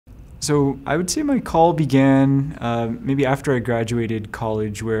So I would say my call began maybe after I graduated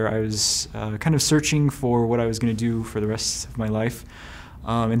college, where I was kind of searching for what I was going to do for the rest of my life.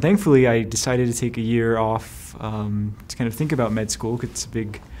 And thankfully, I decided to take a year off to kind of think about med school, 'cause it's a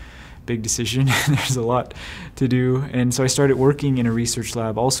big decision. There's a lot to do. And so I started working in a research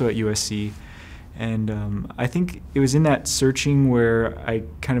lab also at USC. And I think it was in that searching where I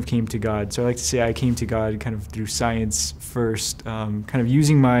kind of came to God. So I like to say I came to God kind of through science first, kind of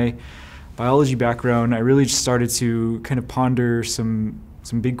using my biology background. I really just started to kind of ponder some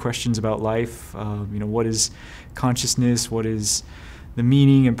big questions about life. What is consciousness? What is the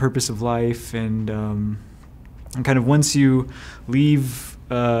meaning and purpose of life? And kind of once you leave,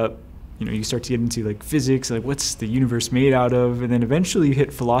 you start to get into like physics, like what's the universe made out of? And then eventually you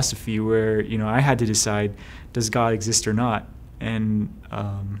hit philosophy where, I had to decide, does God exist or not? And,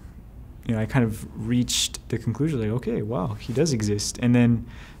 I kind of reached the conclusion like, okay, wow, he does exist. And then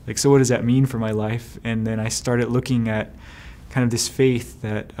like, so what does that mean for my life? And then I started looking at kind of this faith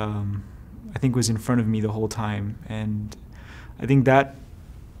that I think was in front of me the whole time. And I think that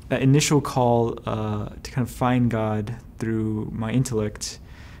initial call to kind of find God through my intellect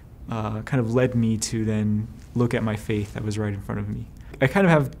kind of led me to then look at my faith that was right in front of me. I kind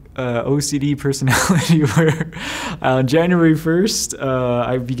of have OCD personality where on January 1st,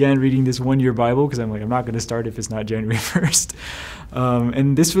 I began reading this one-year Bible because I'm like, I'm not going to start if it's not January 1st.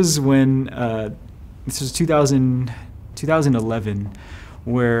 And this was when, this was 2011,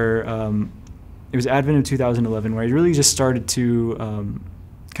 where it was Advent of 2011, where I really just started to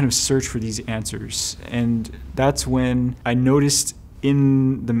kind of search for these answers. And that's when I noticed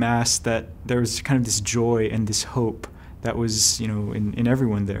in the Mass that there was kind of this joy and this hope that was, in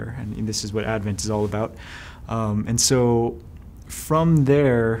everyone there. And this is what Advent is all about. And so from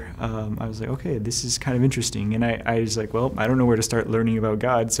there, I was like, okay, this is kind of interesting. And I was like, well, I don't know where to start learning about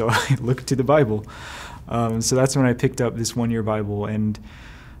God, so I looked to the Bible. So that's when I picked up this one-year Bible. And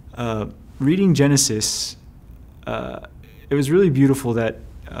reading Genesis, it was really beautiful that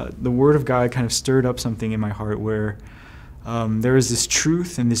the Word of God kind of stirred up something in my heart where there was this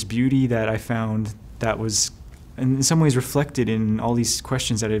truth and this beauty that I found that was in some ways reflected in all these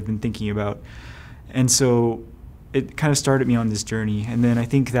questions that I've been thinking about. And so it kind of started me on this journey. And then I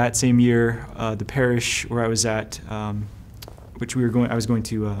think that same year, the parish where I was at, I was going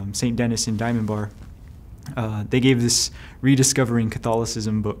to St. Denis in Diamond Bar, they gave this Rediscovering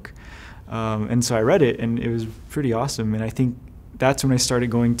Catholicism book. And so I read it, and it was pretty awesome. And I think that's when I started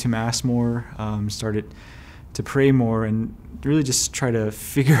going to Mass more, started to pray more, and really just try to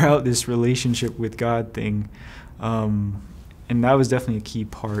figure out this relationship with God thing. And that was definitely a key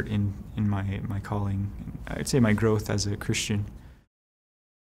part in my calling. I'd say my growth as a Christian.